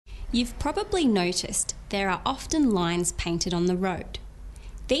You've probably noticed there are often lines painted on the road.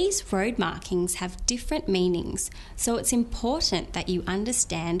 These road markings have different meanings, so it's important that you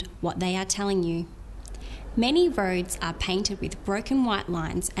understand what they are telling you. Many roads are painted with broken white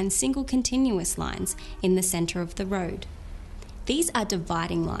lines and single continuous lines in the centre of the road. These are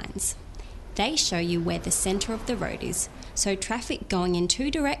dividing lines. They show you where the centre of the road is, so traffic going in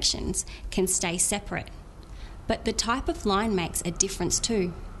two directions can stay separate. But the type of line makes a difference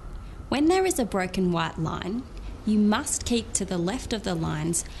too. When there is a broken white line, you must keep to the left of the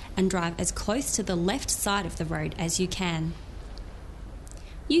lines and drive as close to the left side of the road as you can.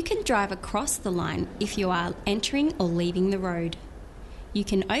 You can drive across the line if you are entering or leaving the road. You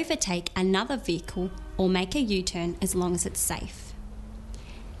can overtake another vehicle or make a U-turn as long as it's safe.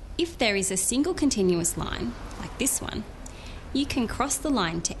 If there is a single continuous line, like this one, you can cross the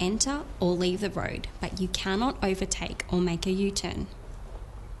line to enter or leave the road, but you cannot overtake or make a U-turn.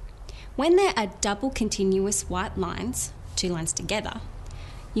 When there are double continuous white lines, two lines together,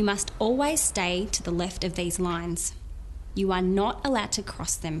 you must always stay to the left of these lines. You are not allowed to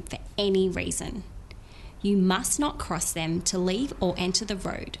cross them for any reason. You must not cross them to leave or enter the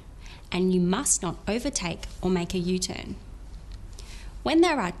road, and you must not overtake or make a U-turn. When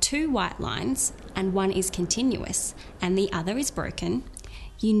there are two white lines and one is continuous and the other is broken,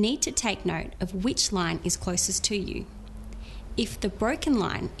 you need to take note of which line is closest to you. If the broken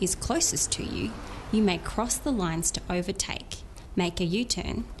line is closest to you, you may cross the lines to overtake, make a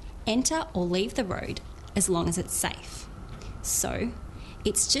U-turn, enter or leave the road as long as it's safe. So,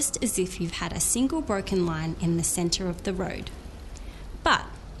 it's just as if you've had a single broken line in the centre of the road. But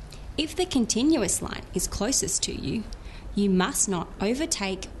if the continuous line is closest to you, you must not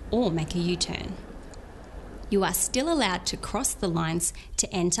overtake or make a U-turn. You are still allowed to cross the lines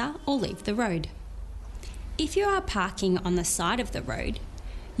to enter or leave the road. If you are parking on the side of the road,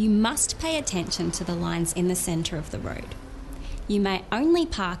 you must pay attention to the lines in the centre of the road. You may only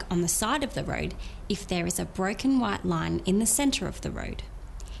park on the side of the road if there is a broken white line in the centre of the road.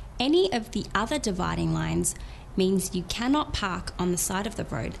 Any of the other dividing lines means you cannot park on the side of the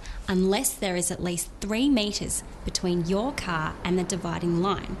road unless there is at least 3 metres between your car and the dividing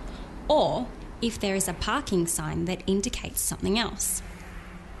line, or if there is a parking sign that indicates something else.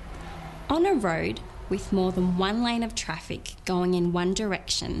 On a road with more than one lane of traffic going in one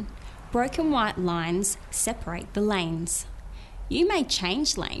direction, broken white lines separate the lanes. You may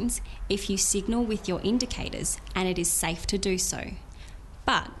change lanes if you signal with your indicators and it is safe to do so,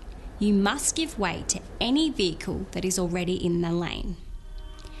 but you must give way to any vehicle that is already in the lane.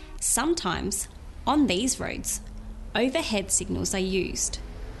 Sometimes, on these roads, overhead signals are used.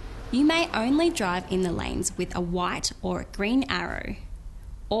 You may only drive in the lanes with a white or a green arrow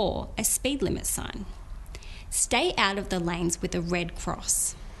or a speed limit sign. Stay out of the lanes with a red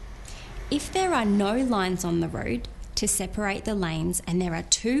cross. If there are no lines on the road to separate the lanes and there are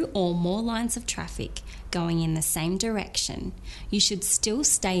 2 or more lines of traffic going in the same direction, you should still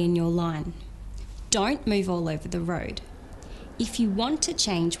stay in your line. Don't move all over the road. If you want to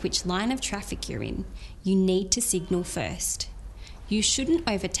change which line of traffic you're in, you need to signal first. You shouldn't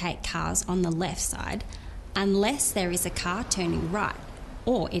overtake cars on the left side unless there is a car turning right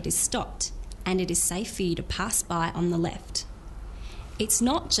or it is stopped and it is safe for you to pass by on the left. It's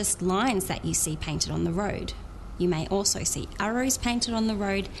not just lines that you see painted on the road. You may also see arrows painted on the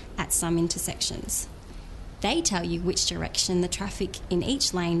road at some intersections. They tell you which direction the traffic in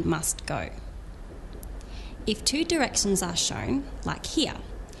each lane must go. If 2 directions are shown, like here,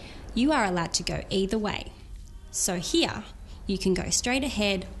 you are allowed to go either way. So here, you can go straight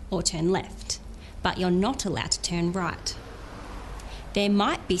ahead or turn left, but you're not allowed to turn right. There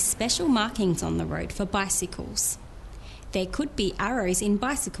might be special markings on the road for bicycles. There could be arrows in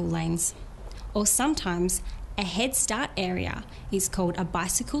bicycle lanes, or sometimes a head start area is called a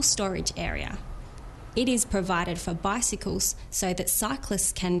bicycle storage area. It is provided for bicycles so that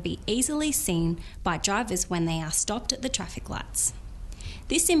cyclists can be easily seen by drivers when they are stopped at the traffic lights.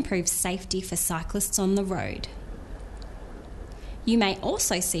 This improves safety for cyclists on the road. You may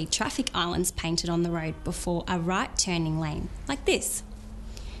also see traffic islands painted on the road before a right turning lane, like this.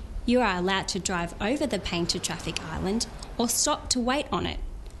 You are allowed to drive over the painted traffic island or stop to wait on it,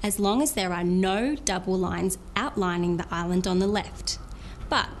 as long as there are no double lines outlining the island on the left.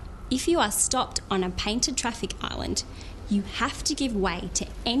 But if you are stopped on a painted traffic island, you have to give way to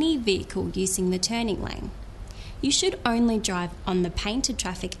any vehicle using the turning lane. You should only drive on the painted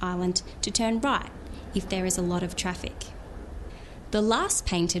traffic island to turn right if there is a lot of traffic. The last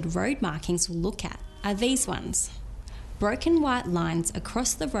painted road markings we'll look at are these ones. Broken white lines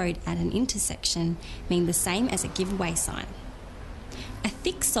across the road at an intersection mean the same as a giveaway sign. A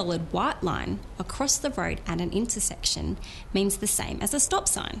thick solid white line across the road at an intersection means the same as a stop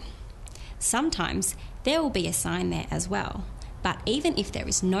sign. Sometimes there will be a sign there as well, but even if there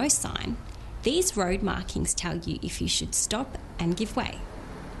is no sign, these road markings tell you if you should stop and give way.